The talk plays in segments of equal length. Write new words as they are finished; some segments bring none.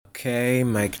Okay,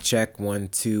 mic check 1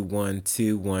 2 1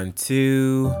 2 1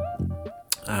 2.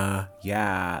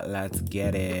 Yeah, let's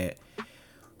get it.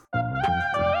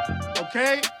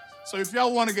 Okay, so if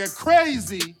y'all want to get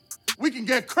crazy, we can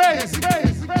get crazy.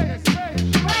 Red.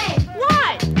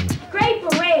 What? Grape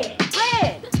or red?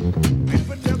 Red.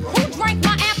 Who drank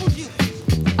my apple juice?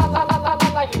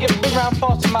 I like to give a big round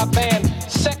applause to my band,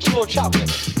 Sexual Chocolate.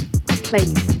 Play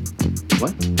you.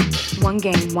 What? One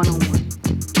game, one-on-one.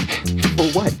 For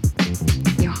what?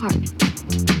 Your heart.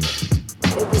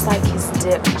 It was like his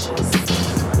dip just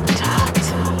talked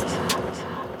to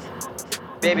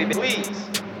me. Baby, please.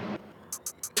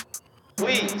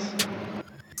 Please.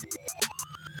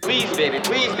 Please, baby,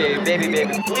 please, baby,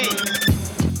 please.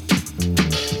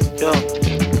 Yo,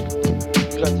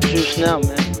 you got the juice now,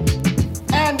 man.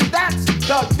 And that's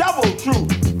the double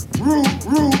truth. Roo.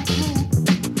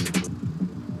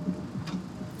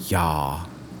 Y'all,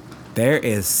 there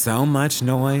is so much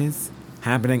noise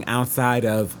happening outside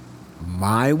of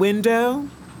my window.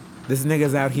 This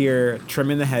nigga's out here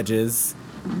trimming the hedges.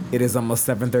 It is almost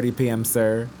 7:30 p.m.,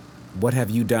 sir. What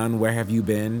have you done? Where have you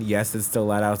been? Yes, it's still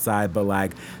light outside, but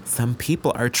like some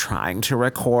people are trying to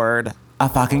record a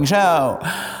fucking show.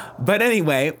 But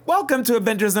anyway, welcome to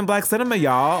Adventures in Black Cinema,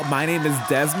 y'all. My name is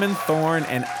Desmond Thorne,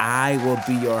 and I will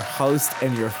be your host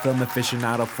and your film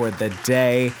aficionado for the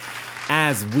day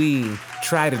as we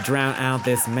try to drown out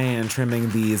this man trimming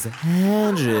these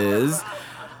hedges.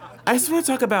 I just want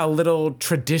to talk about a little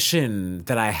tradition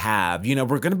that I have. You know,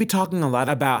 we're going to be talking a lot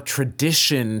about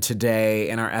tradition today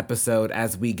in our episode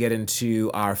as we get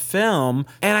into our film.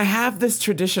 And I have this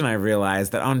tradition, I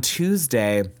realized, that on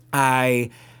Tuesday, I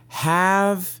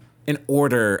have an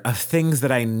order of things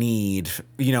that I need,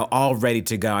 you know, all ready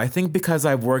to go. I think because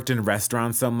I've worked in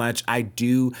restaurants so much, I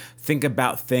do think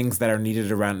about things that are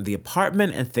needed around the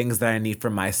apartment and things that I need for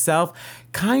myself,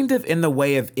 kind of in the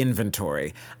way of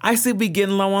inventory. I see we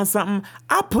getting low on something,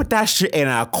 I'll put that shit in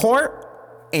a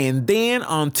cart, and then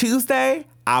on Tuesday,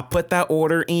 I'll put that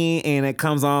order in and it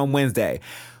comes on Wednesday.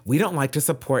 We don't like to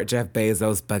support Jeff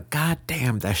Bezos, but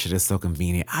goddamn, that shit is so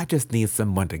convenient. I just need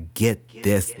someone to get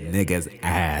this nigga's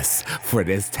ass for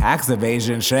this tax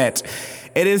evasion shit.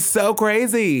 It is so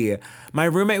crazy. My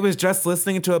roommate was just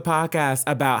listening to a podcast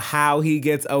about how he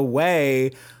gets away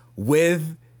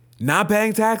with not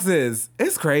paying taxes.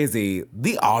 It's crazy.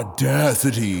 The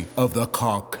audacity of the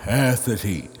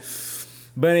caucasity.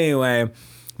 But anyway,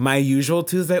 my usual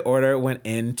Tuesday order went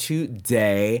in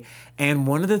today, and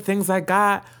one of the things I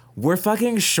got were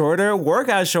fucking shorter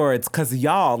workout shorts. Cause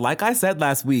y'all, like I said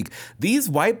last week, these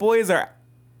white boys are,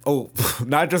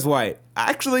 not just white.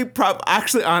 Actually,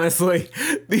 honestly,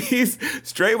 these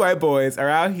straight white boys are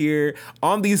out here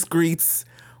on these streets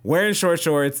wearing short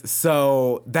shorts.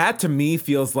 So that to me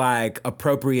feels like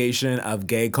appropriation of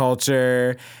gay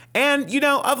culture and, you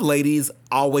know, of ladies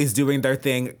always doing their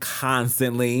thing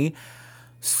constantly.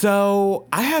 So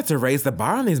I had to raise the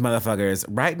bar on these motherfuckers.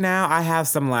 Right now, I have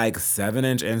some like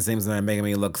 7-inch inseams that are making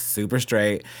me look super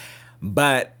straight.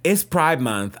 But it's Pride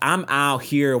Month. I'm out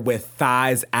here with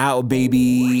thighs out,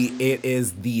 baby. It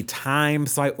is the time.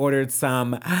 So I ordered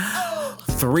some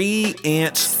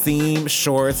 3-inch seam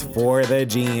shorts for the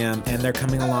gym. And they're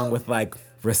coming along with like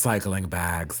recycling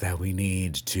bags that we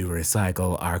need to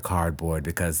recycle our cardboard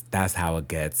because that's how it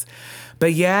gets.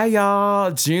 But yeah,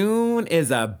 y'all, June is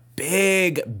a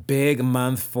big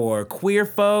month for queer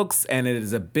folks, and it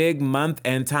is a big month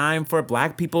and time for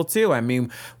Black people too. I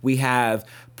mean, we have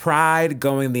Pride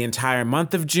going the entire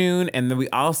month of June, and then we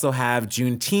also have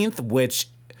Juneteenth, which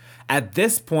at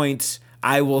this point,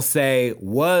 I will say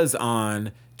was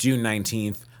on June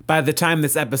 19th. By the time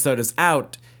this episode is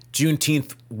out,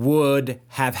 Juneteenth would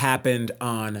have happened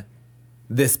on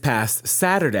this past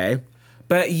Saturday.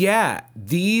 But yeah,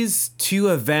 these two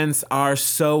events are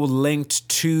so linked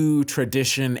to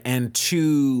tradition and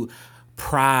to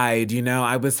pride. You know,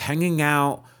 I was hanging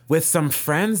out with some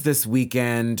friends this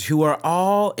weekend who are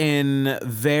all in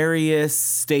various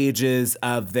stages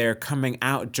of their coming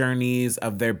out journeys,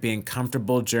 of their being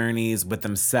comfortable journeys with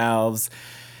themselves.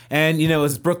 And, you know, it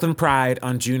was Brooklyn Pride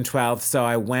on June 12th, so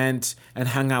I went and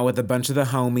hung out with a bunch of the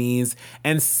homies.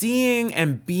 And seeing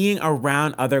and being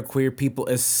around other queer people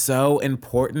is so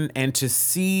important. And to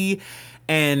see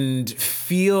and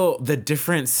feel the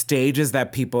different stages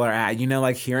that people are at, you know,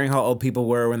 like hearing how old people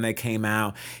were when they came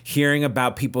out, hearing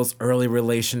about people's early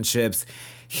relationships,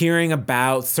 hearing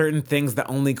about certain things that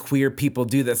only queer people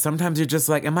do that sometimes you're just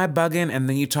like, am I bugging? And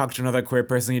then you talk to another queer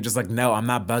person, you're just like, no, I'm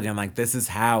not bugging. Like, this is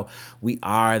how we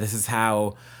are. This is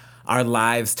how our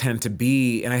lives tend to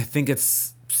be. And I think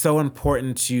it's so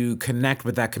important to connect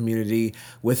with that community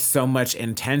with so much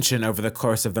intention over the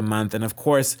course of the month. And of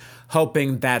course,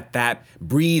 hoping that that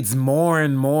breeds more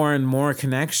and more and more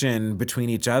connection between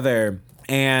each other.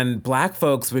 And Black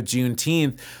folks with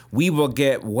Juneteenth, we will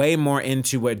get way more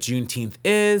into what Juneteenth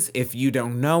is. If you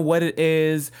don't know what it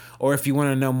is, or if you want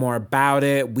to know more about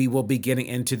it, we will be getting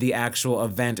into the actual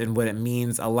event and what it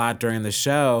means a lot during the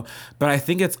show. But I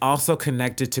think it's also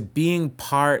connected to being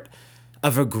part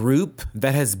of a group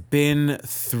that has been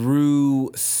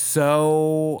through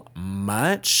so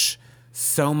much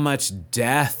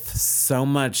death, so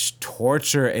much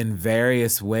torture in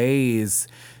various ways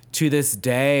to this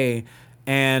day,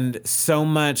 and so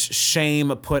much shame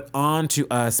put onto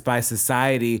us by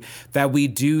society that we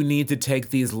do need to take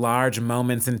these large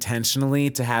moments intentionally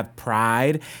to have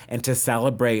pride and to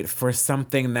celebrate for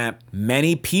something that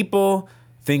many people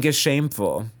think is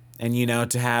shameful. And, you know,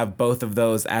 to have both of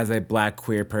those as a Black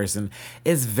queer person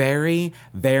is very,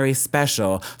 very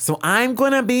special. So I'm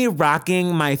gonna be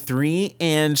rocking my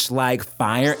 3-inch, like,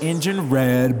 fire engine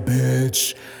red,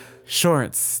 bitch,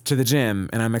 shorts to the gym,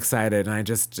 and I'm excited, and I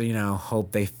just, you know,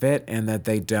 hope they fit and that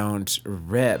they don't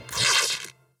rip.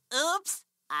 Oops,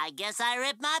 I guess I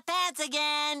ripped my pants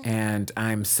again. And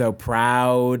I'm so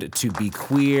proud to be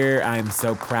queer, I'm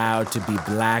so proud to be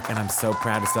Black, and I'm so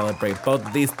proud to celebrate both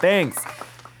of these things.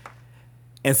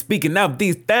 And speaking of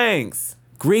these things,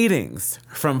 greetings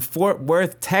from Fort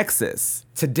Worth, Texas.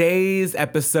 Today's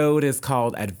episode is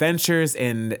called Adventures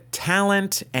in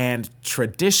Talent and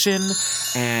Tradition,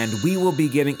 and we will be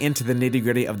getting into the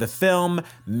nitty-gritty of the film,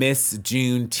 Miss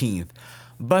Juneteenth.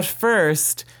 But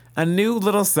first, a new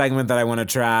little segment that I want to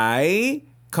try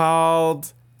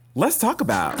called Let's Talk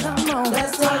About.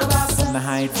 Let's talk about In the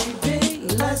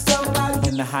Heights. Let's talk about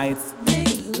In the Heights.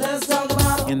 Let's talk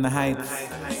about In the Heights.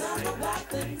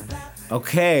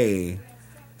 Okay.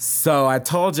 So I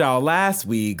told y'all last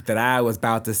week that I was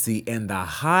about to see In the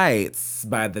Heights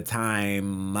by the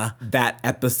time that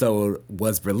episode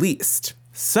was released.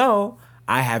 So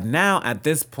I have now at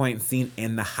this point seen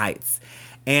In the Heights.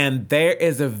 And there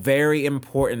is a very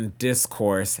important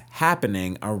discourse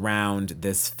happening around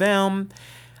this film.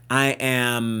 I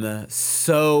am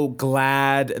so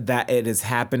glad that it is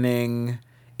happening.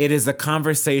 It is a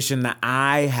conversation that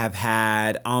I have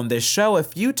had on this show a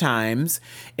few times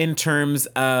in terms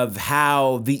of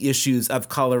how the issues of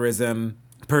colorism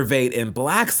pervade in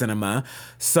Black cinema.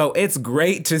 So it's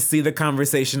great to see the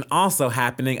conversation also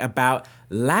happening about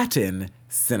Latin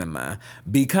cinema,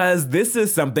 because this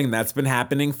is something that's been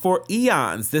happening for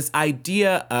eons. This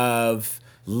idea of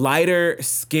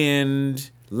lighter-skinned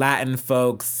Latin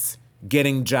folks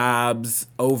getting jobs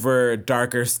over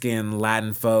darker-skinned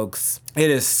Latin folks.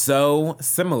 It is so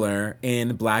similar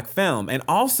in Black film. And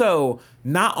also,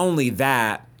 not only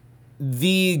that,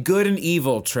 the good and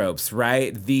evil tropes,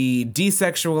 right? The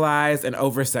desexualized and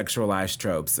over-sexualized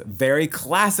tropes. Very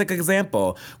classic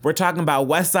example. We're talking about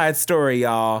West Side Story,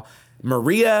 y'all.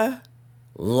 Maria,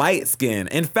 light skin.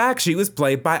 In fact, she was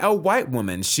played by a white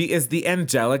woman. She is the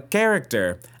angelic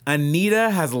character.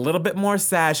 Anita has a little bit more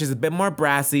sass. She's a bit more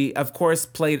brassy. Of course,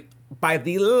 played by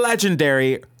the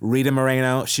legendary Rita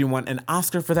Moreno. She won an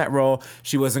Oscar for that role.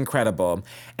 She was incredible.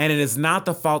 And it is not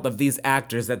the fault of these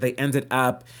actors that they ended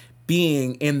up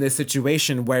being in this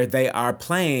situation where they are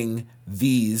playing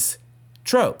these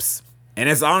tropes. And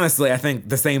it's honestly, I think,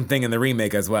 the same thing in the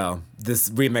remake as well.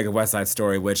 This remake of West Side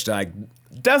Story, which, like,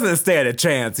 doesn't stand a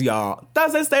chance, y'all.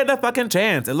 Doesn't stand a fucking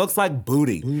chance. It looks like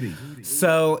booty.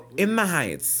 So, In the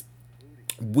Heights,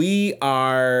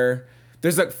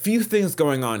 there's a few things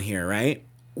going on here, right?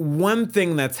 One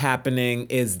thing that's happening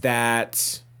is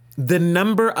that the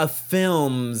number of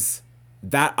films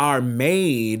that are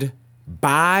made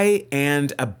by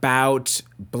and about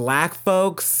Black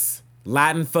folks,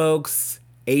 Latin folks,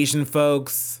 Asian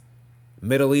folks,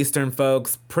 Middle Eastern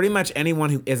folks, pretty much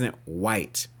anyone who isn't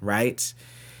white, right,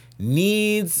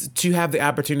 needs to have the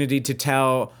opportunity to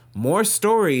tell more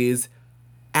stories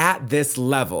at this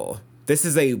level. This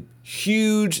is a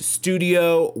huge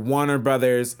studio Warner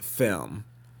Brothers film.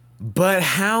 But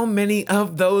how many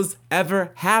of those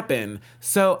ever happen?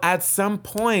 So at some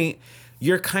point,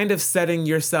 you're kind of setting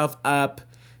yourself up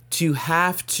to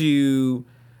have to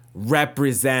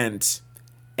represent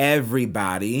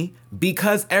everybody,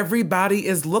 because everybody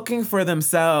is looking for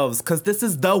themselves, because this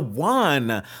is the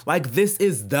one. Like, this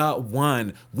is the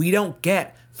one. We don't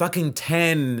get fucking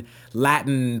 10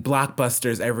 Latin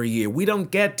blockbusters every year. We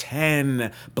don't get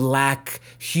 10 Black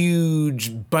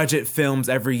huge budget films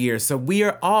every year. So we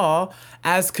are all,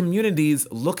 as communities,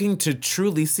 looking to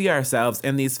truly see ourselves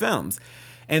in these films.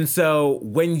 And so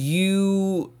when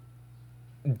you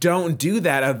don't do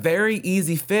that. A very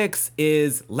easy fix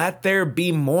is let there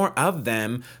be more of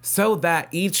them so that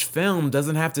each film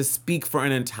doesn't have to speak for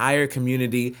an entire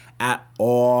community at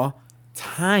all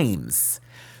times.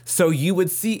 So you would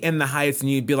see In the Heights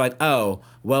and you'd be like, oh,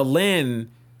 well,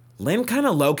 Lynn kind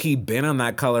of low-key been on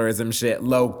that colorism shit.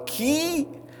 Low-key?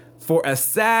 For a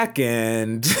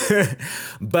second.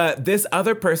 But this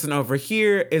other person over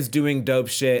here is doing dope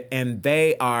shit, and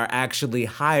they are actually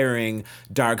hiring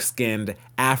dark-skinned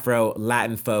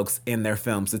Afro-Latin folks in their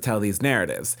films to tell these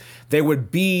narratives. There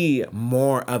would be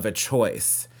more of a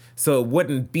choice. So it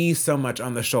wouldn't be so much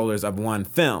on the shoulders of one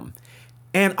film.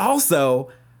 And also,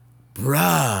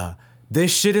 bruh, this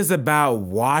shit is about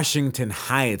Washington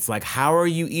Heights. Like, how are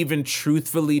you even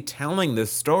truthfully telling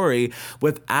this story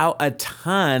without a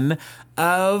ton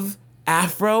of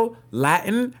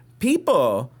Afro-Latin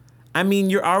people? I mean,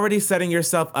 you're already setting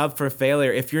yourself up for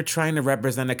failure if you're trying to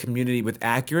represent a community with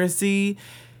accuracy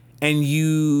and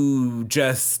you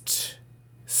just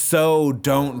so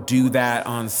don't do that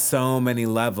on so many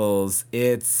levels.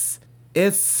 It's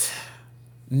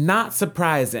not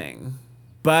surprising.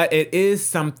 But it is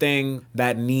something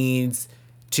that needs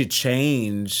to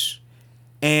change.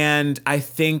 And I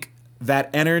think that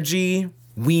energy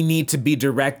we need to be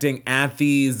directing at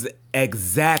these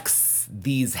execs,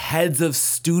 these heads of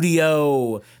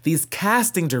studio, these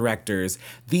casting directors,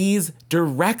 these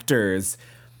directors.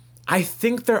 I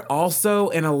think they're also,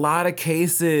 in a lot of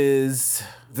cases,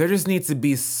 there just needs to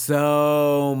be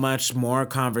so much more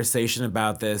conversation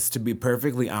about this, to be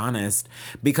perfectly honest,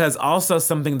 because also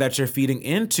something that you're feeding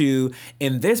into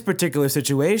in this particular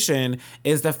situation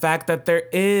is the fact that there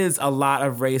is a lot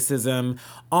of racism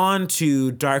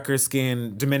onto darker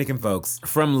skinned Dominican folks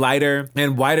from lighter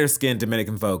and whiter skinned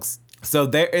Dominican folks. So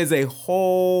there is a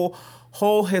whole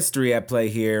history at play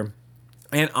here.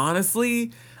 And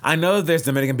honestly, I know there's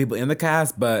Dominican people in the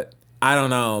cast, but I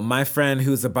don't know. My friend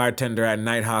who's a bartender at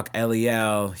Nighthawk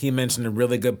LEL, he mentioned a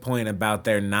really good point about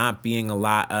there not being a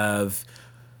lot of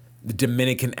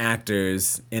Dominican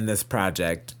actors in this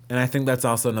project. And I think that's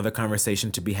also another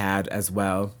conversation to be had as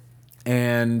well.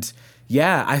 And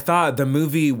yeah, I thought the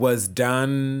movie was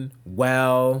done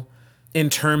well in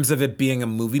terms of it being a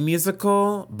movie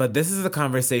musical, but this is a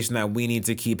conversation that we need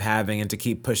to keep having and to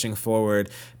keep pushing forward,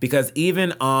 because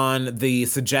even on the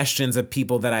suggestions of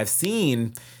people that I've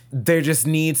seen, there just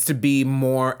needs to be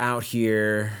more out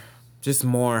here, just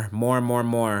more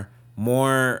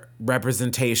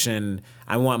representation.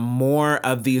 I want more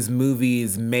of these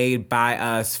movies made by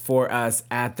us, for us,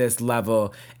 at this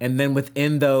level. And then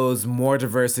within those, more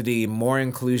diversity, more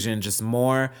inclusion, just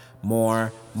more. We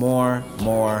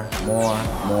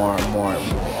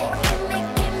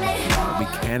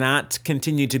cannot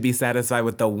continue to be satisfied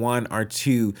with the one or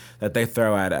two that they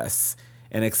throw at us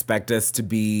and expect us to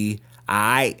be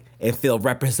aight and feel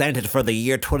represented for the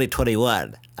year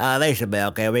 2021. They should be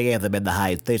okay. We gave them In the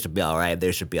Heights. They should be all right.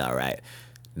 They should be all right.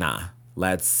 Nah,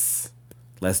 let's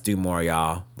do more,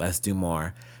 y'all. Let's do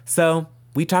more. So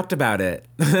we talked about it.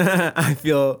 I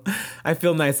feel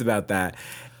nice about that.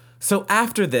 So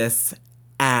after this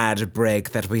ad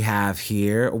break that we have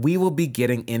here, we will be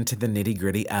getting into the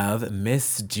nitty-gritty of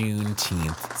Miss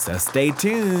Juneteenth. So stay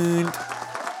tuned.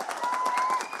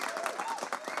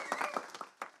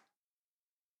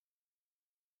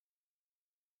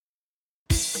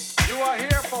 You are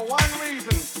here for one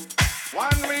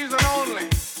reason only.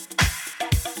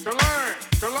 To learn.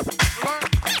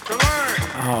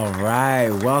 All right,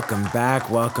 welcome back.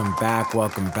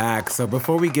 So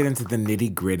before we get into the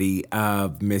nitty-gritty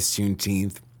of Miss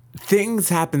Juneteenth, things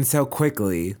happen so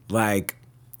quickly. Like,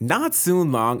 not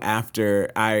soon long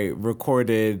after I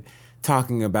recorded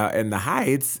talking about In the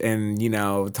Heights and,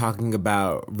 talking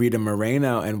about Rita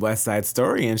Moreno and West Side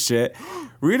Story and shit,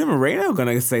 Rita Moreno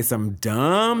gonna say some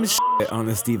dumb shit on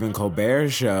the Stephen Colbert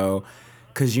show.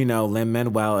 Because,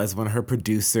 Lin-Manuel is one of her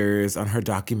producers on her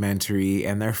documentary,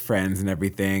 and they're friends and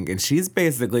everything. And she's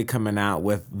basically coming out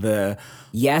with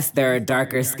yes, there are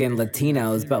darker skinned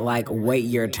Latinos, but wait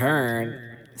your turn.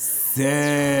 Sis.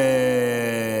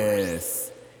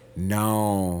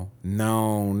 No.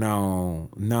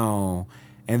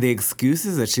 And the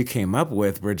excuses that she came up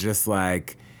with were just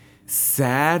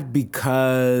sad,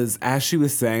 because as she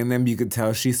was saying them, you could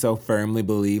tell she so firmly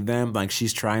believed them.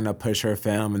 She's trying to push her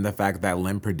film and the fact that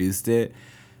Lin produced it.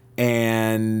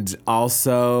 And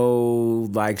also,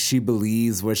 she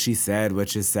believes what she said,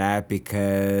 which is sad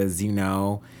because,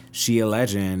 she a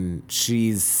legend.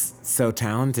 She's so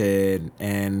talented,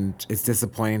 and it's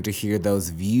disappointing to hear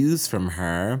those views from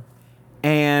her.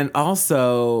 And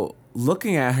also,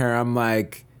 looking at her, I'm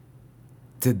like,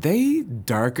 did they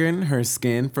darken her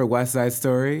skin for West Side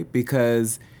Story?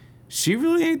 Because she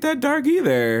really ain't that dark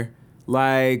either.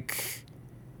 Like,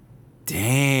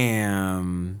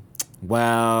 damn.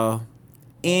 Well,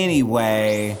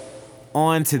 anyway,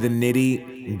 on to the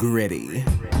nitty gritty.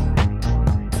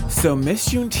 So Miss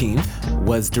Juneteenth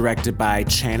was directed by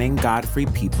Channing Godfrey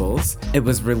Peoples. It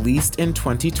was released in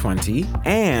 2020.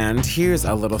 And here's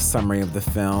a little summary of the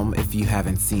film if you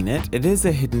haven't seen it. It is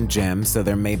a hidden gem, so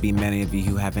there may be many of you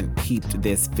who haven't peeped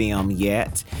this film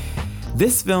yet.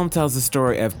 This film tells the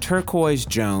story of Turquoise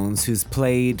Jones, who's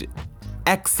played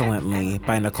excellently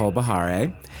by Nicole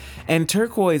Beharie. And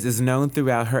Turquoise is known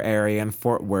throughout her area in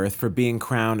Fort Worth for being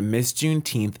crowned Miss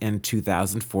Juneteenth in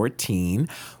 2014,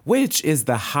 which is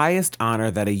the highest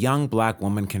honor that a young Black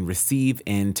woman can receive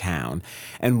in town.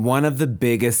 And one of the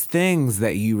biggest things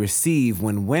that you receive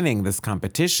when winning this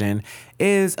competition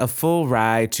is a full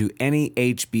ride to any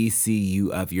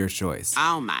HBCU of your choice.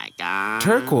 Oh my God.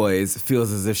 Turquoise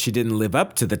feels as if she didn't live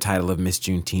up to the title of Miss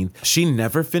Juneteenth. She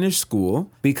never finished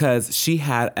school because she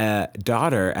had a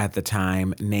daughter at the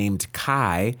time named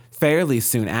Kai fairly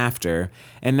soon after,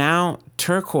 and now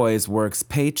Turquoise works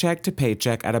paycheck to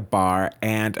paycheck at a bar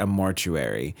and a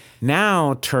mortuary.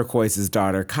 Now Turquoise's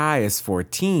daughter Kai is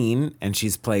 14, and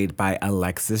she's played by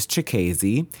Alexis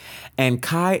Chikese, and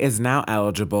Kai is now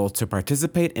eligible to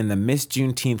participate in the Miss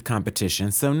Juneteenth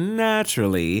competition, so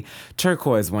naturally,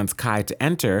 Turquoise wants Kai to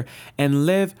enter and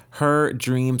live her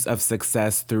dreams of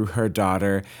success through her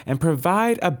daughter and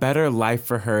provide a better life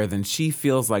for her than she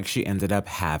feels like she ended up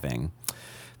having.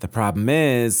 The problem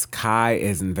is, Kai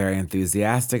isn't very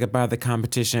enthusiastic about the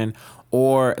competition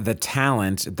or the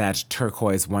talent that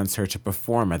Turquoise wants her to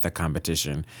perform at the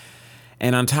competition.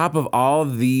 And on top of all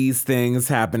these things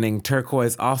happening,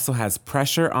 Turquoise also has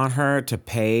pressure on her to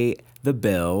pay the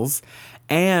bills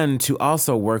and to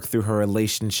also work through her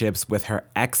relationships with her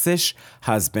ex-ish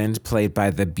husband, played by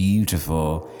the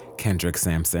beautiful Kendrick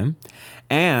Sampson,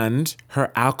 and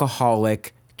her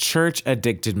alcoholic,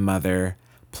 church-addicted mother,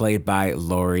 played by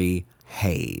Lori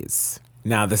Hayes.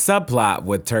 Now, the subplot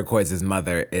with Turquoise's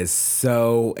mother is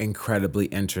so incredibly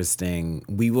interesting.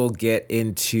 We will get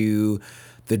into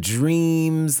the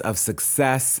dreams of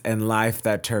success and life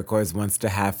that Turquoise wants to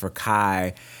have for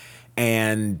Kai,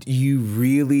 and you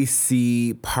really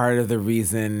see part of the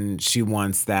reason she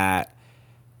wants that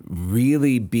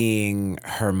really being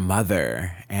her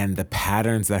mother and the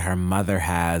patterns that her mother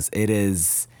has.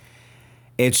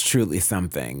 It's truly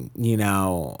something. You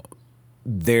know,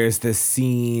 there's this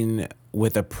scene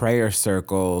with a prayer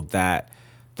circle that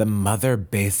the mother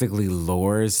basically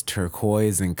lures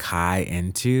Turquoise and Kai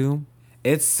into.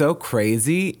 It's so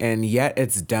crazy, and yet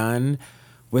it's done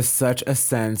with such a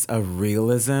sense of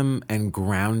realism and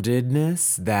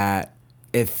groundedness that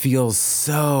it feels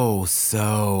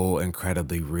so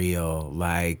incredibly real.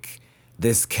 Like,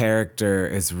 this character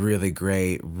is really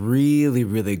great,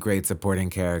 really great supporting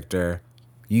character.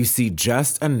 You see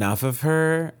just enough of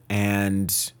her,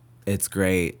 and it's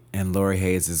great. And Lori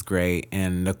Hayes is great,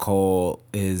 and Nicole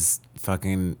is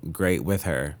fucking great with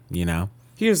her, you know?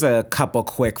 Here's a couple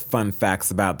quick fun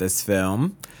facts about this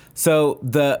film. So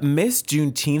the Miss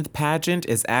Juneteenth pageant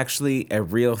is actually a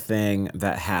real thing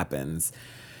that happens.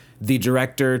 The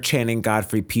director, Channing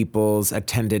Godfrey Peoples,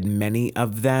 attended many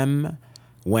of them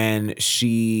when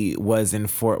she was in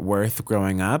Fort Worth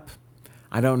growing up.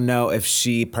 I don't know if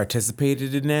she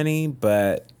participated in any,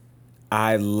 but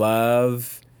I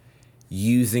love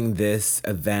using this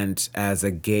event as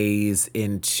a gaze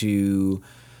into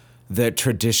the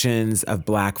traditions of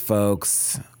Black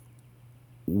folks.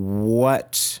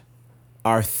 What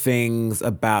are things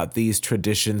about these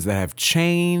traditions that have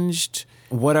changed?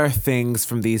 What are things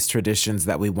from these traditions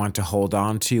that we want to hold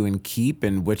on to and keep,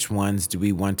 and which ones do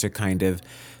we want to kind of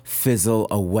fizzle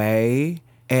away?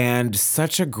 And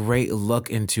such a great look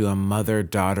into a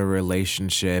mother-daughter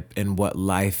relationship and what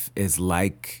life is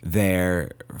like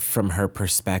there from her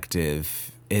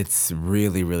perspective. It's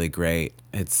really great.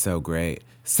 It's so great.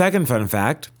 Second fun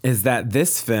fact is that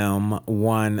this film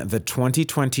won the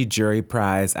 2020 Jury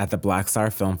Prize at the Black Star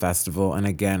Film Festival. And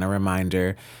again, a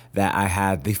reminder that I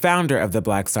had the founder of the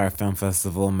Black Star Film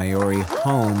Festival, Maori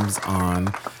Holmes, on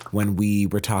when we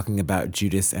were talking about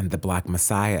Judas and the Black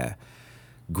Messiah.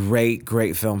 Great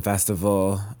film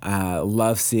festival.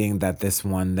 Love seeing that this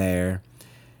won there.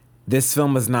 This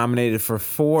film was nominated for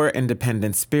 4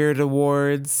 Independent Spirit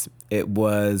Awards, It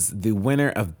was the winner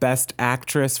of Best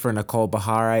Actress for Nicole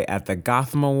Beharie at the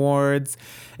Gotham Awards.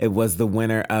 It was the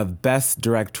winner of Best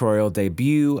Directorial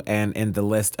Debut and in the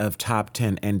list of top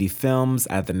 10 indie films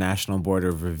at the National Board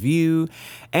of Review.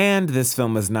 And this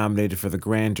film was nominated for the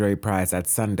Grand Jury Prize at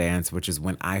Sundance, which is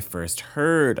when I first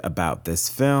heard about this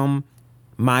film.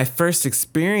 My first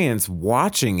experience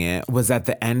watching it was at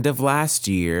the end of last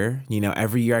year. You know,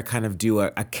 every year I kind of do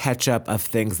a catch-up of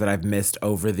things that I've missed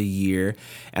over the year.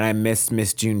 And I missed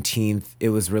Miss Juneteenth. It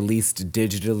was released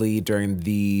digitally during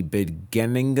the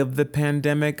beginning of the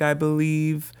pandemic, I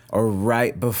believe, or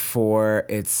right before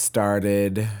it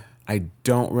started. I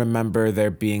don't remember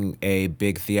there being a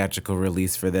big theatrical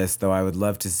release for this, though I would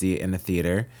love to see it in a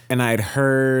theater. And I'd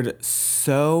heard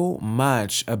so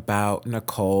much about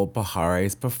Nicole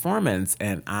Beharie's performance,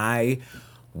 and I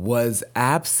was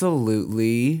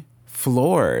absolutely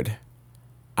floored.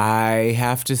 I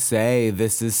have to say,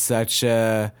 this is such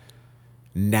a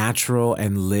natural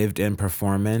and lived-in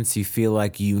performance. You feel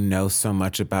like you know so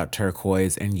much about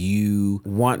Turquoise, and you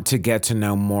want to get to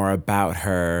know more about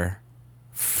her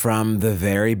from the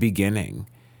very beginning.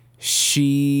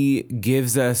 She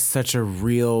gives us such a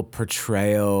real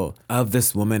portrayal of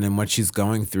this woman and what she's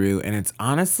going through. And it's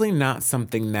honestly not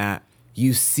something that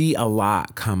you see a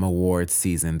lot come awards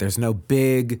season. There's no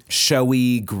big,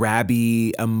 showy,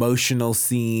 grabby, emotional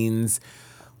scenes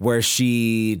where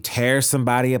she tears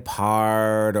somebody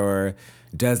apart or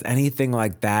does anything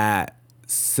like that.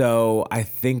 So I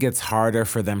think it's harder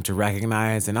for them to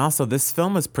recognize. And also, this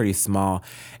film is pretty small.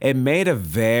 It made a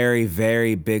very,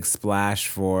 very big splash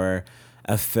for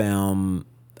a film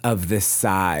of this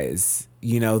size.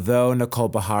 You know, though Nicole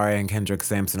Beharie and Kendrick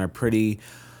Sampson are pretty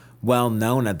well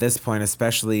known at this point,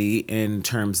 especially in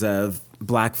terms of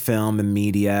Black film and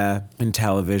media and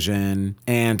television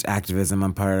and activism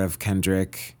on part of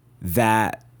Kendrick,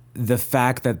 that the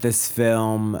fact that this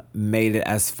film made it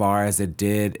as far as it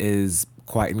did is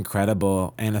quite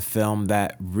incredible, and a film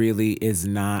that really is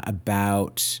not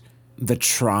about the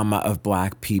trauma of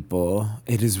Black people.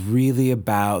 It is really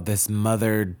about this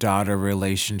mother-daughter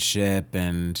relationship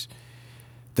and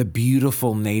the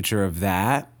beautiful nature of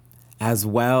that, as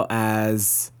well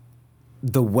as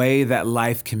the way that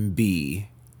life can be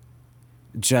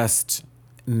just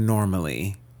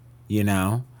normally, you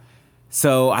know?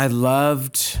 So I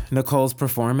loved Nicole's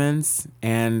performance,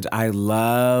 and I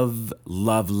love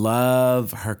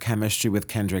her chemistry with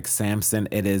Kendrick Sampson.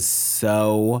 It is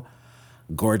so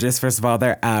gorgeous. First of all,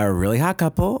 they're a really hot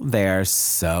couple. They are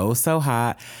so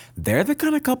hot. They're the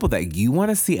kind of couple that you want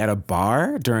to see at a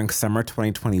bar during summer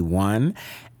 2021,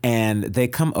 and they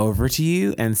come over to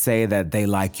you and say that they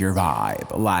like your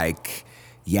vibe. Like,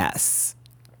 yes.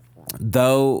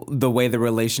 Though the way the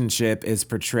relationship is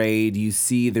portrayed, you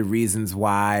see the reasons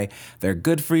why they're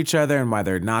good for each other and why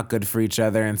they're not good for each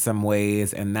other in some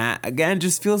ways. And that, again,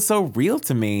 just feels so real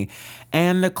to me.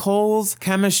 And Nicole's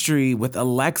chemistry with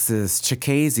Alexis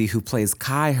Chikeze, who plays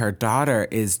Kai, her daughter,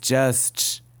 is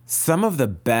just some of the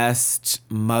best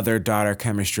mother-daughter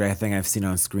chemistry I think I've seen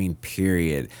on screen,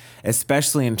 period.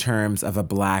 Especially in terms of a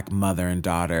Black mother and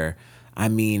daughter. I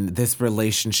mean, this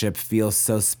relationship feels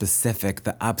so specific.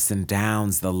 The ups and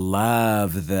downs, the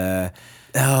love,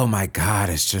 oh my God,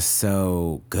 it's just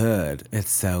so good.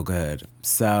 It's so good.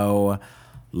 So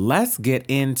let's get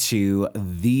into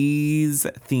these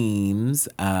themes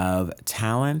of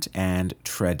talent and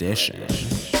tradition.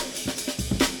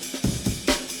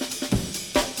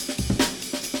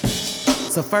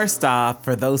 So first off,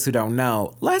 for those who don't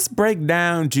know, let's break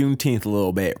down Juneteenth a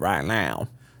little bit right now.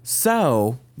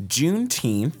 So,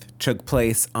 Juneteenth took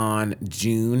place on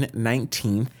June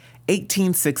 19th,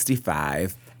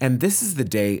 1865, and this is the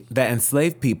date that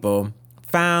enslaved people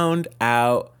found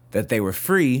out that they were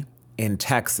free in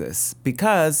Texas.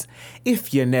 Because,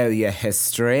 if you know your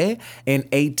history, in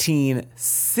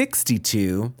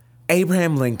 1862,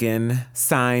 Abraham Lincoln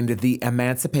signed the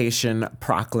Emancipation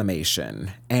Proclamation,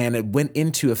 and it went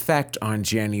into effect on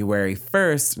January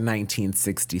 1st,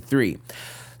 1963.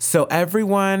 So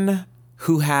everyone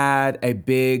who had a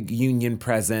big Union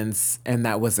presence and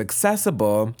that was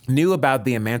accessible knew about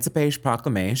the Emancipation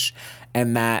Proclamation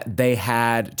and that they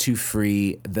had to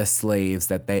free the slaves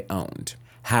that they owned.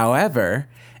 However,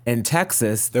 in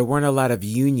Texas, there weren't a lot of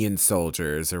Union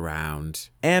soldiers around,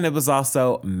 and it was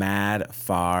also mad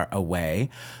far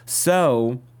away.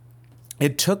 So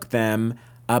it took them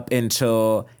up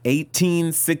until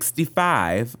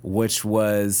 1865, which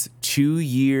was 2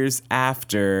 years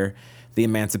after the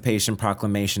Emancipation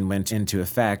Proclamation went into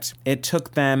effect. It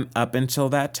took them up until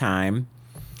that time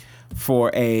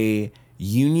for a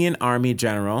Union Army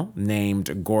general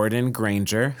named Gordon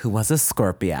Granger, who was a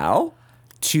Scorpio,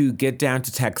 to get down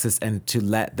to Texas and to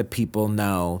let the people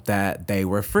know that they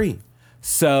were free.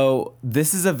 So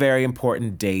this is a very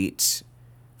important date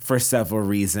for several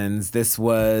reasons. This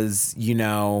was,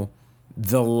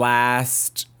 the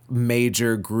last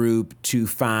major group to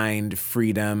find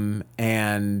freedom,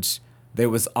 and there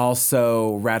was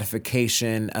also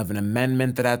ratification of an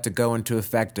amendment that had to go into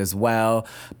effect as well.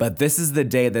 But this is the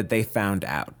day that they found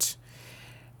out.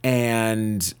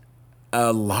 And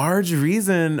a large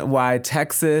reason why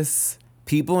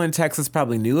people in Texas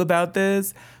probably knew about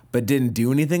this, but didn't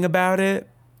do anything about it,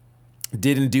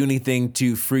 didn't do anything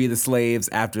to free the slaves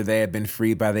after they had been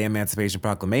freed by the Emancipation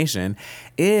Proclamation,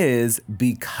 is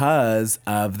because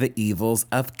of the evils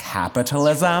of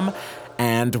capitalism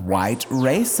and white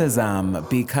racism,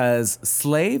 because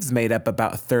slaves made up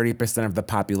about 30% of the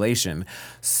population.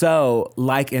 So,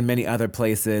 like in many other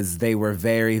places, they were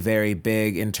very, very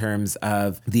big in terms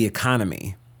of the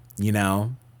economy,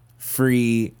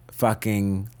 free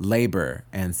fucking labor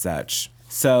and such.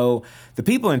 So the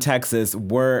people in Texas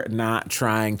were not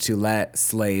trying to let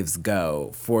slaves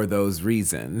go for those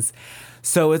reasons.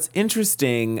 So it's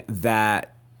interesting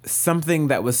that something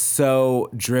that was so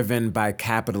driven by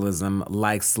capitalism,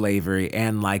 like slavery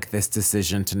and like this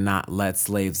decision to not let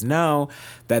slaves know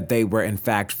that they were in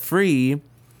fact free,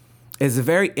 is a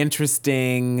very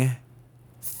interesting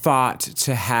thought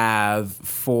to have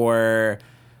for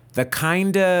the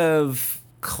kind of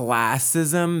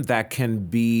classism that can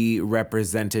be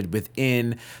represented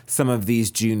within some of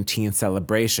these Juneteenth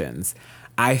celebrations.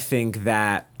 I think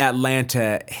that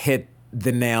Atlanta hit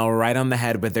the nail right on the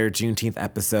head with their Juneteenth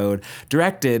episode,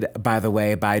 directed, by the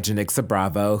way, by Janixa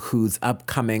Bravo, whose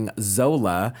upcoming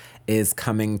Zola is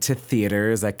coming to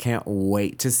theaters. I can't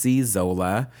wait to see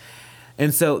Zola.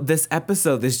 And so this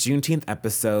Juneteenth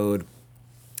episode,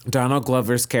 Donald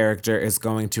Glover's character is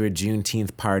going to a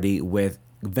Juneteenth party with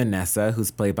Vanessa, who's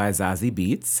played by Zazie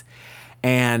Beetz,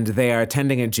 and they are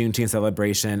attending a Juneteenth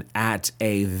celebration at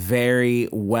a very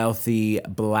wealthy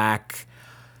Black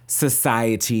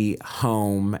society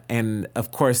home. And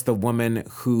of course, the woman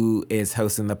who is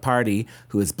hosting the party,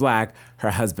 who is Black,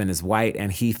 her husband is white,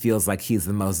 and he feels like he's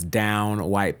the most down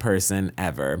white person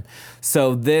ever.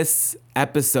 So this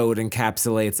episode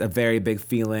encapsulates a very big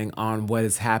feeling on what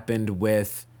has happened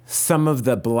with some of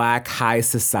the Black high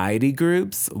society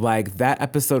groups. Like, that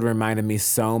episode reminded me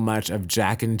so much of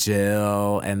Jack and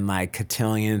Jill and like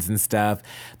cotillions and stuff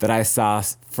that I saw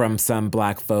from some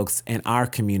Black folks in our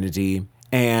community.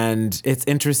 And it's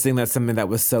interesting that something that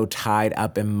was so tied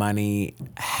up in money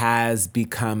has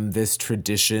become this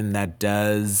tradition that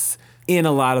does, in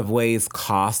a lot of ways,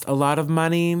 cost a lot of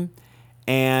money.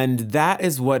 And that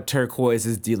is what Turquoise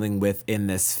is dealing with in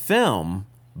this film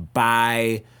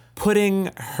by putting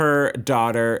her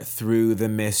daughter through the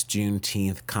Miss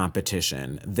Juneteenth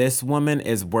competition. This woman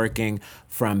is working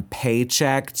from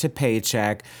paycheck to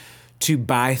paycheck to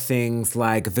buy things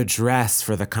like the dress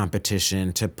for the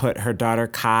competition, to put her daughter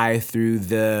Kai through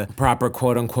the proper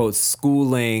quote unquote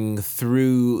schooling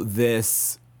through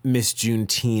this Miss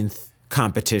Juneteenth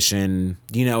competition.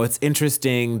 It's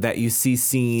interesting that you see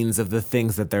scenes of the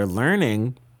things that they're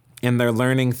learning, and they're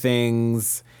learning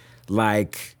things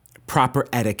like proper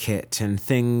etiquette and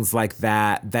things like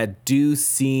that do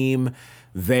seem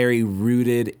very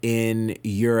rooted in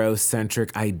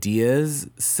Eurocentric ideas.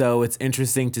 So it's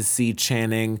interesting to see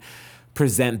Channing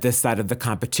present this side of the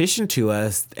competition to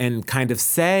us and kind of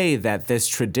say that this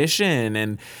tradition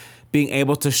and being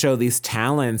able to show these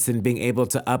talents and being able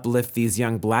to uplift these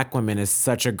young Black women is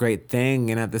such a great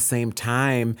thing. And at the same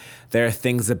time, there are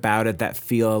things about it that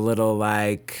feel a little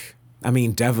like,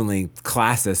 definitely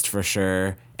classist for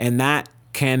sure. And that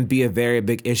can be a very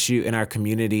big issue in our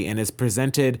community and is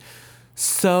presented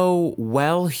so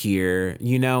well here,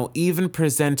 even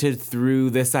presented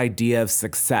through this idea of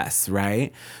success,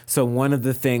 right? So one of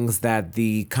the things that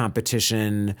the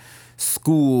competition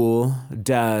school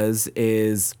does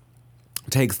is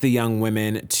takes the young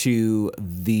women to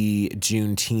the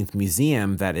Juneteenth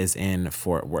Museum that is in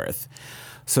Fort Worth.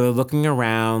 So they're looking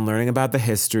around, learning about the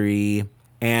history,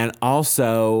 and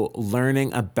also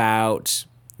learning about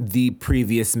the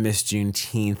previous Miss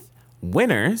Juneteenth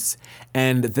winners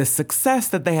and the success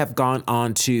that they have gone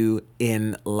on to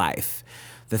in life.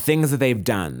 The things that they've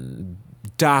done: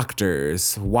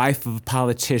 doctors, wife of a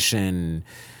politician,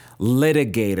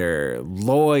 litigator,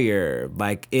 lawyer.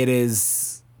 Like, it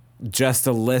is just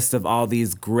a list of all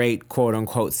these great quote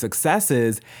unquote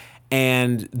successes.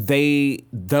 And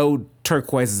though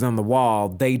Turquoise is on the wall,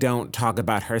 they don't talk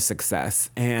about her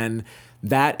success. And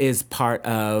that is part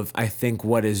of, I think,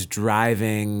 what is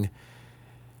driving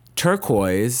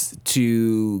Turquoise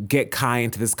to get Kai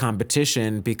into this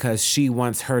competition because she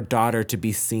wants her daughter to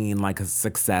be seen like a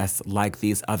success like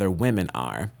these other women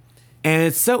are. And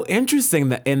it's so interesting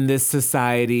that in this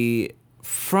society,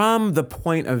 from the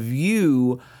point of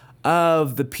view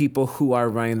of the people who are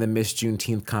running the Miss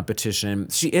Juneteenth competition,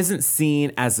 she isn't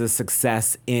seen as a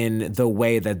success in the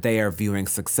way that they are viewing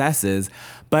successes.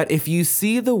 But if you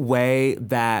see the way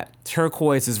that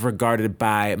Turquoise is regarded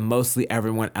by mostly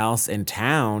everyone else in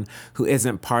town who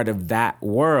isn't part of that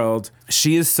world,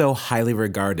 she is so highly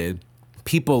regarded.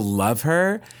 People love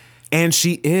her, and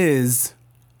she is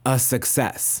a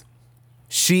success.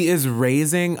 She is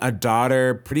raising a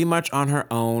daughter pretty much on her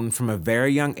own from a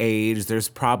very young age. There's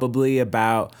probably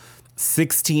about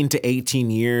 16 to 18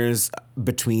 years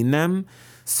between them.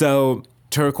 So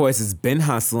Turquoise has been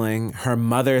hustling. Her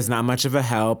mother is not much of a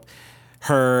help.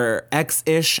 Her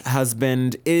ex-ish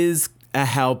husband is a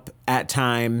help at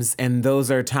times. And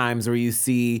those are times where you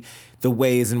see the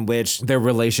ways in which their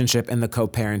relationship and the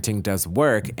co-parenting does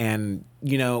work. And,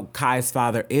 you know, Kai's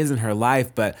father is in her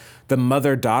life, but the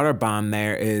mother-daughter bond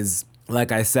there is,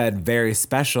 like I said, very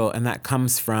special. And that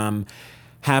comes from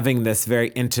having this very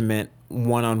intimate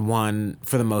one-on-one,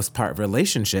 for the most part,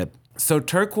 relationship. So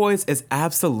Turquoise is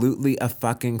absolutely a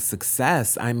fucking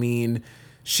success. I mean,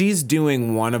 she's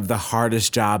doing one of the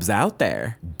hardest jobs out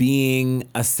there. Being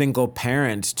a single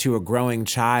parent to a growing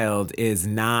child is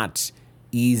not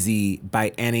easy by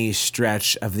any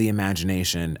stretch of the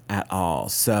imagination at all.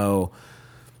 So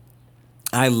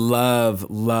I love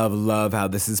how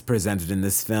this is presented in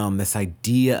this film, this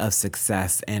idea of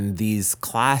success and these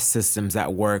class systems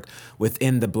that work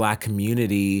within the Black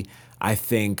community, I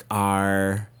think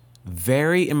are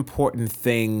very important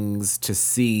things to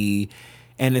see.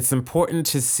 And it's important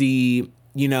to see,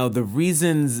 you know, the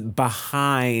reasons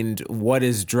behind what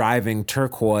is driving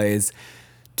Turquoise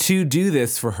to do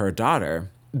this for her daughter.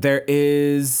 There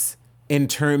is, in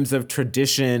terms of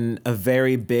tradition, a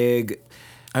very big,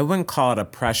 I wouldn't call it a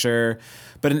pressure,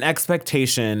 but an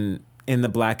expectation in the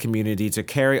Black community to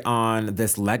carry on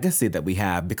this legacy that we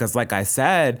have. Because like I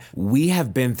said, we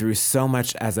have been through so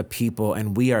much as a people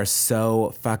and we are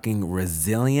so fucking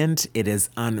resilient. It is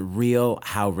unreal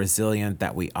how resilient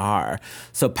that we are.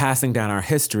 So passing down our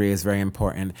history is very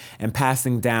important, and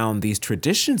passing down these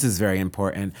traditions is very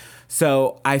important.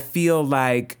 So I feel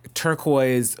like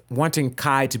Turquoise wanting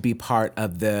Kai to be part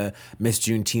of the Miss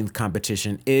Juneteenth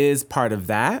competition is part of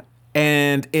that.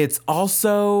 And it's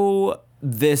also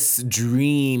this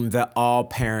dream that all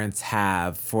parents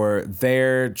have for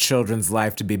their children's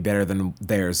life to be better than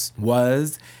theirs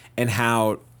was, and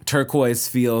how Turquoise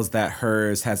feels that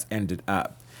hers has ended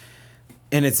up.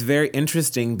 And it's very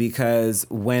interesting because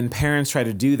when parents try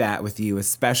to do that with you,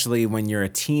 especially when you're a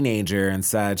teenager and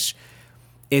such,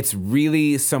 it's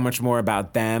really so much more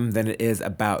about them than it is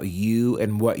about you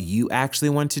and what you actually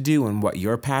want to do and what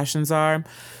your passions are.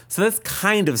 So that's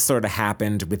kind of sort of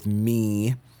happened with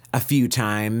me a few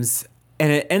times,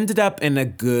 and it ended up in a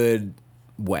good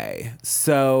way.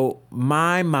 So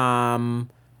my mom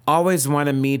always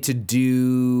wanted me to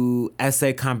do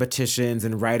essay competitions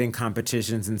and writing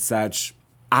competitions and such.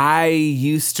 I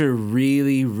used to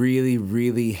really, really,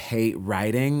 really hate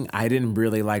writing. I didn't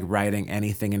really like writing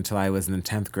anything until I was in the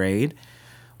 10th grade,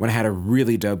 when I had a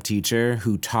really dope teacher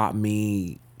who taught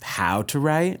me how to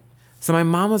write. So my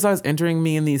mom was always entering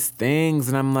me in these things,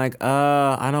 and I'm like,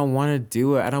 I don't want to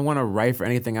do it. I don't want to write for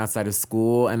anything outside of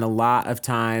school. And a lot of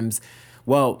times,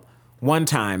 well, one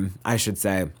time, I should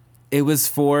say, it was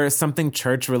for something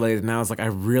church related, and I was like, I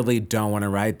really don't want to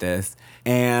write this.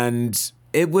 And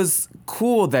it was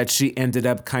cool that she ended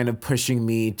up kind of pushing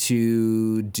me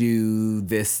to do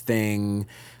this thing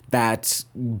that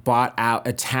brought out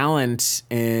a talent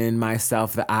in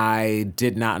myself that I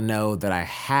did not know that I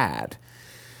had.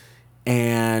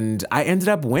 And I ended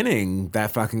up winning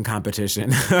that fucking competition.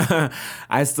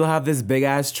 I still have this big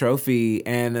ass trophy,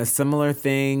 and a similar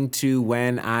thing to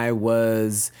when I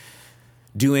was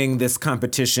doing this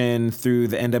competition through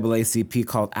the NAACP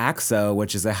called AXO,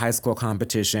 which is a high school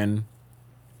competition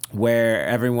where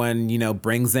everyone, you know,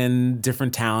 brings in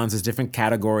different talents, there's different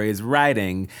categories,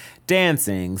 writing,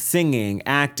 dancing, singing,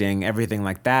 acting, everything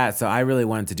like that. So I really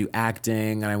wanted to do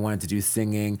acting and I wanted to do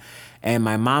singing. And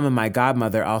my mom and my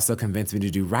godmother also convinced me to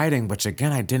do writing, which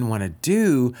again, I didn't want to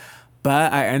do,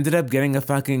 but I ended up getting a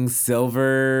fucking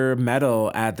silver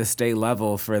medal at the state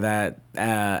level for that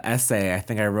essay. I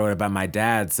think I wrote about my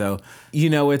dad. So, you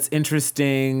know, it's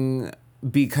interesting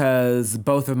because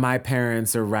both of my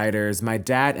parents are writers. My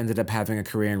dad ended up having a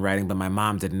career in writing, but my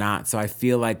mom did not. So I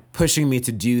feel like pushing me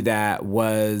to do that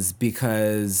was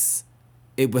because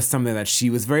it was something that she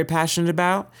was very passionate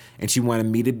about, and she wanted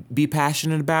me to be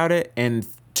passionate about it and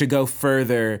to go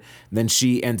further than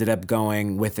she ended up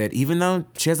going with it, even though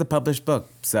she has a published book,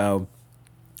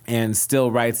 and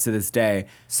still writes to this day.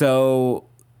 So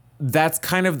that's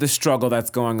kind of the struggle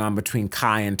that's going on between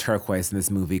Kai and Turquoise in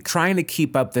this movie, trying to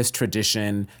keep up this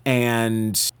tradition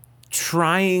and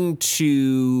trying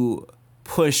to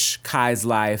push Kai's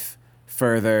life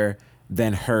further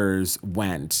than hers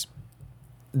went.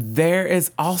 There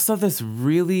is also this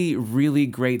really, really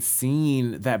great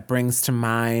scene that brings to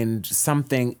mind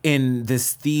something in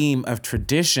this theme of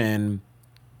tradition,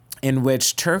 in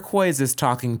which Turquoise is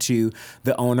talking to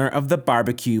the owner of the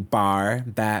barbecue bar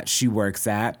that she works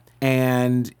at.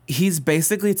 And he's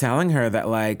basically telling her that,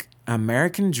 like,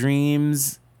 American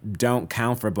dreams don't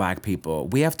count for Black people.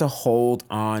 We have to hold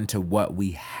on to what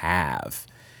we have.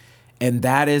 And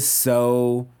that is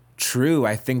so true.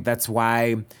 I think that's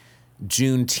why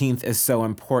Juneteenth is so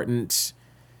important,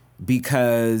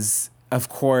 because, of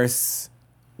course,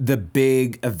 the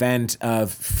big event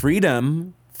of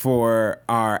freedom for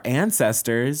our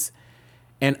ancestors,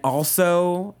 and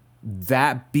also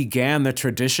that began the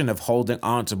tradition of holding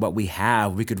on to what we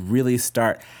have. We could really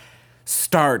start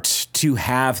to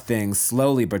have things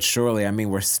slowly but surely. I mean,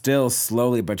 we're still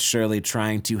slowly but surely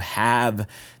trying to have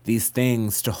these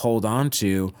things to hold on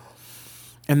to.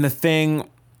 And the thing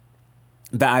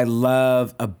that I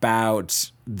love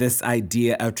about this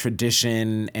idea of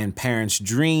tradition and parents'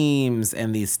 dreams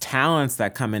and these talents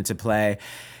that come into play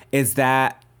is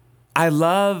that I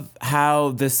love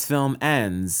how this film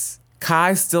ends.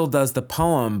 Kai still does the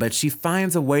poem, but she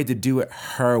finds a way to do it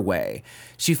her way.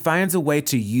 She finds a way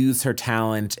to use her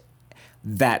talent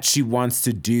that she wants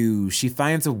to do. She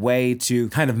finds a way to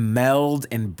kind of meld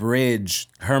and bridge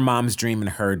her mom's dream and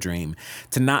her dream,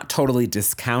 to not totally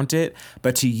discount it,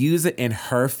 but to use it in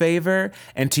her favor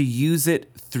and to use it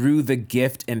through the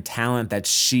gift and talent that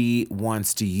she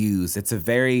wants to use. It's a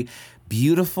very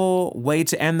beautiful way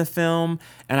to end the film,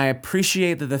 and I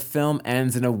appreciate that the film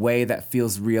ends in a way that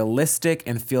feels realistic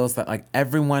and feels that, like,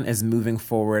 everyone is moving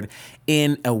forward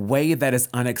in a way that is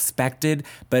unexpected,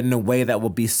 but in a way that will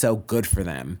be so good for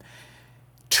them.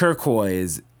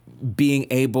 Turquoise being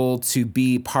able to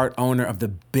be part owner of the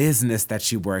business that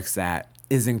she works at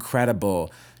is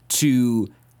incredible. To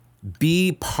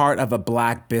be part of a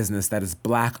Black business that is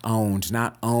Black owned,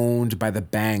 not owned by the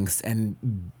banks,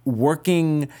 and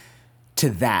working to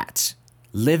that,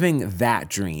 living that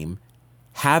dream,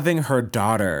 having her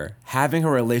daughter, having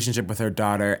her relationship with her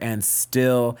daughter, and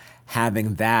still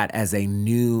having that as a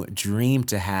new dream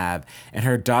to have, and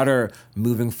her daughter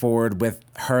moving forward with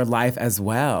her life as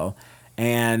well.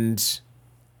 And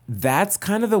that's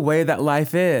kind of the way that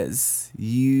life is.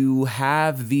 You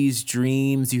have these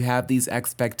dreams, you have these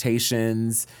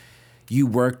expectations, you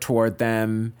work toward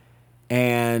them,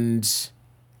 and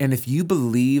if you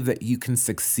believe that you can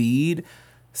succeed,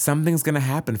 something's gonna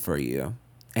happen for you.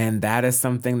 And that is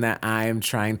something that I am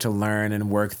trying to learn and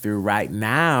work through right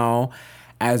now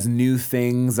as new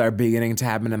things are beginning to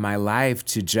happen in my life,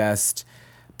 to just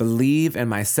believe in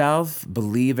myself,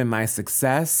 believe in my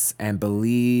success, and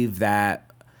believe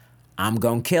that I'm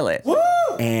gonna kill it. Woo!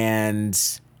 And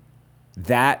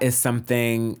that is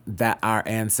something that our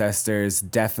ancestors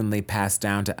definitely passed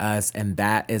down to us, and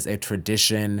that is a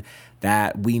tradition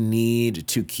that we need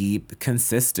to keep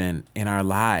consistent in our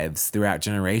lives throughout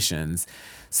generations.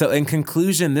 So in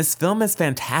conclusion, this film is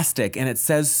fantastic, and it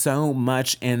says so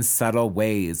much in subtle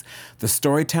ways. The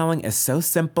storytelling is so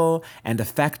simple and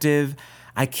effective.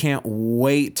 I can't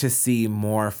wait to see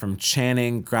more from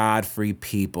Channing Godfrey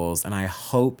Peoples, and I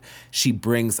hope she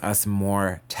brings us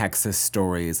more Texas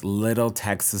stories, little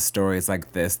Texas stories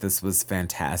like this. This was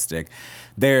fantastic.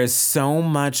 There is so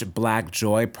much Black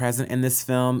joy present in this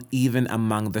film, even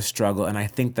among the struggle, and I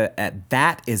think that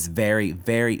that is very,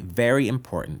 very, very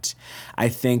important. I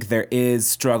think there is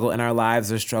struggle in our lives,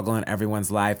 there's struggle in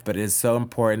everyone's life, but it is so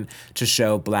important to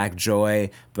show Black joy,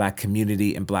 Black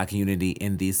community, and Black unity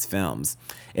in these films.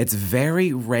 It's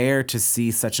very rare to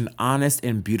see such an honest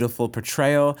and beautiful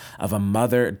portrayal of a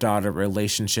mother-daughter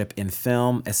relationship in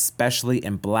film, especially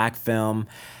in Black film.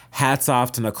 Hats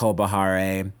off to Nicole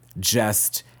Beharie.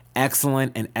 Just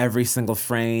excellent in every single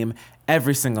frame,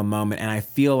 every single moment, and I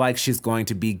feel like she's going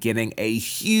to be getting a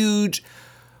huge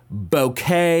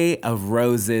bouquet of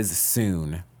roses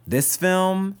soon. This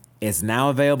film is now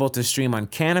available to stream on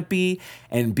Canopy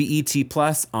and BET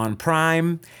Plus on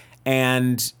Prime,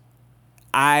 and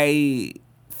I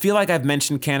feel like I've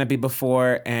mentioned Canopy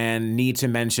before and need to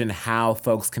mention how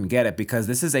folks can get it, because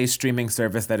this is a streaming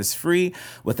service that is free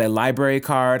with a library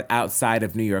card outside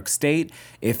of New York State.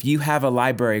 If you have a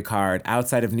library card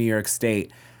outside of New York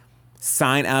State,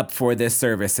 sign up for this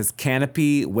service. It's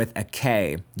Canopy with a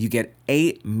K. You get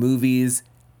 8 movies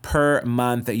per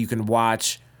month that you can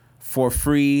watch for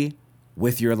free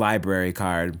with your library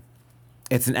card.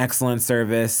 It's an excellent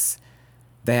service.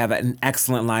 They have an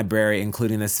excellent library,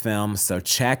 including this film, so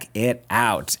check it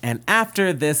out. And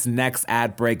after this next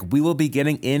ad break, we will be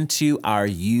getting into our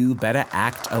You Better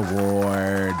Act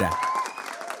Award.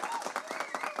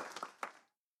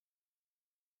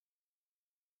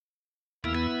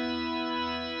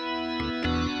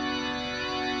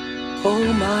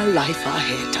 All my life I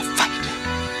had to fight.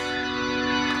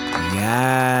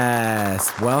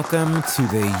 Yes, welcome to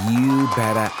the You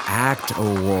Better Act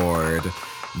Award.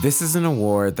 This is an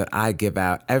award that I give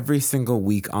out every single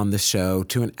week on the show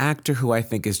to an actor who I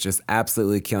think is just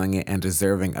absolutely killing it and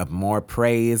deserving of more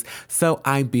praise, so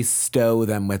I bestow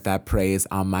them with that praise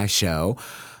on my show.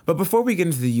 But before we get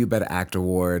into the You Better Act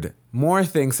Award, more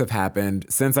things have happened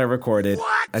since I recorded,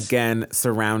 again,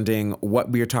 surrounding what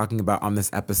we are talking about on this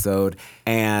episode.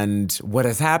 And what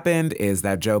has happened is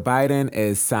that Joe Biden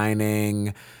is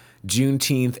signing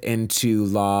Juneteenth into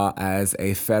law as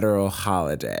a federal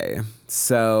holiday.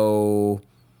 So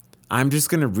I'm just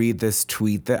going to read this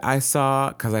tweet that I saw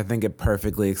because I think it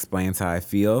perfectly explains how I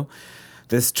feel.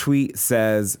 This tweet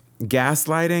says,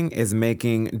 "Gaslighting is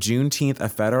making Juneteenth a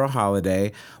federal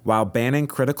holiday while banning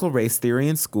critical race theory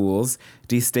in schools,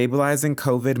 destabilizing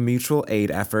COVID mutual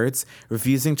aid efforts,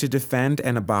 refusing to defend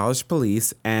and abolish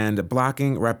police, and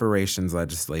blocking reparations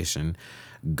legislation.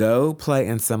 Go play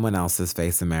in someone else's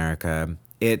face, America."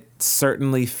 It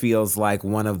certainly feels like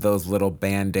one of those little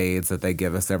Band-Aids that they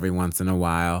give us every once in a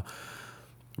while.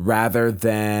 Rather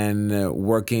than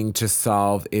working to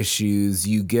solve issues,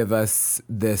 you give us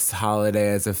this holiday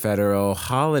as a federal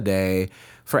holiday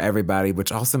for everybody,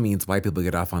 which also means white people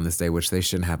get off on this day, which they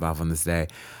shouldn't have off on this day.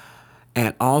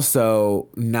 And also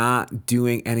not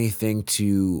doing anything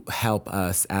to help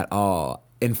us at all.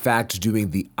 In fact, doing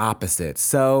the opposite.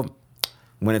 So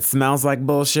when it smells like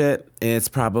bullshit, it's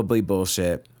probably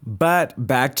bullshit. But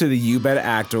back to the You Better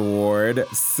Act Award.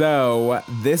 So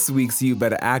this week's You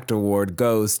Better Act Award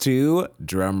goes to,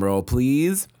 drumroll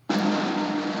please,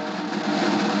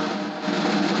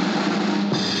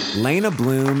 Lena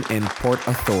Bloom in Port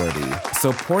Authority.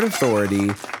 So Port Authority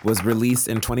was released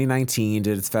in 2019,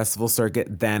 did its festival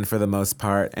circuit then for the most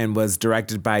part, and was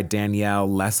directed by Danielle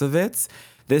Lesovitz.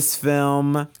 This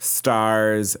film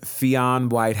stars Fionn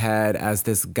Whitehead as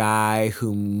this guy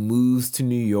who moves to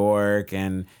New York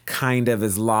and kind of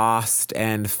is lost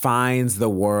and finds the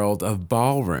world of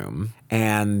ballroom.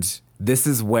 And this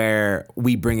is where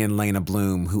we bring in Lena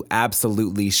Bloom, who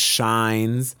absolutely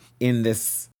shines in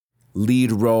this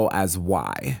lead role as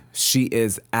Y. She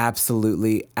is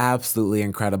absolutely, absolutely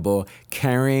incredible,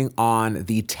 carrying on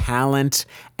the talent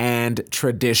and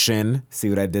tradition, see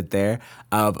what I did there,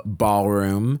 of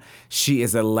ballroom. She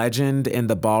is a legend in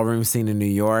the ballroom scene in New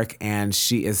York, and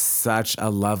she is such a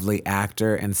lovely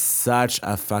actor and such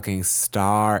a fucking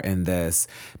star in this,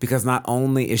 because not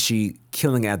only is she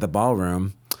killing it at the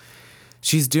ballroom,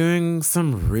 she's doing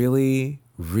some really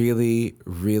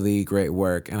great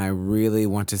work, and I really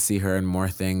want to see her in more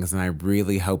things, and I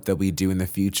really hope that we do in the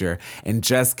future and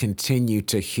just continue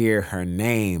to hear her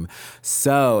name.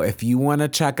 So if you want to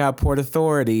check out Port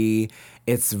Authority,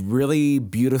 it's really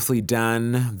beautifully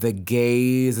done. The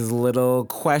gaze is a little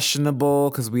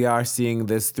questionable because we are seeing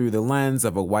this through the lens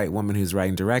of a white woman who's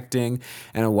writing, directing,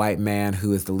 and a white man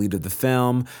who is the lead of the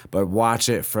film. But watch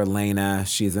it for Lena.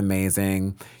 She's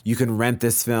amazing. You can rent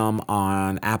this film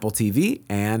on Apple TV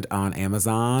and on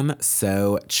Amazon,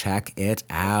 so check it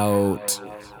out.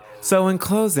 So in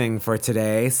closing for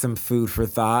today, some food for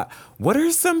thought. What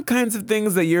are some kinds of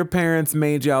things that your parents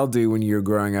made y'all do when you were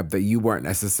growing up that you weren't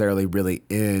necessarily really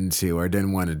into or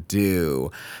didn't want to do?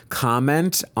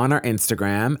 Comment on our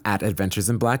Instagram at Adventures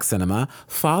in Black Cinema.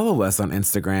 Follow us on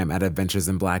Instagram at Adventures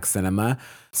in Black Cinema.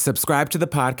 Subscribe to the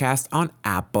podcast on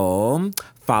Apple.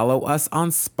 Follow us on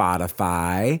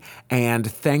Spotify. And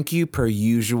thank you per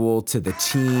usual to the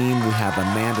team. We have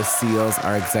Amanda Seals,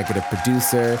 our executive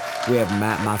producer. We have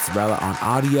Matt Mozzarella on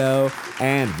audio.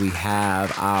 And we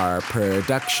have our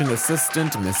production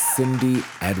assistant, Miss Cindy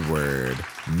Edward.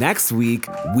 Next week,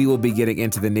 we will be getting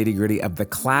into the nitty-gritty of the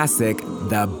classic,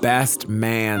 The Best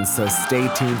Man. So stay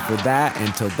tuned for that.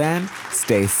 Until then,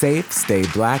 stay safe, stay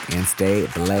black, and stay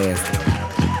blessed.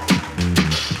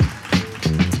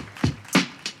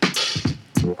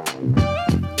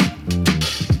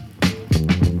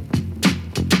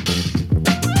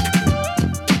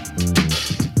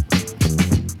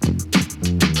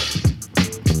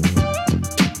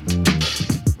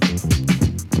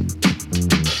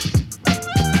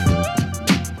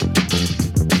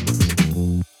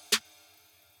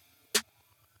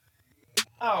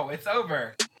 Oh, it's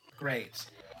over. Great.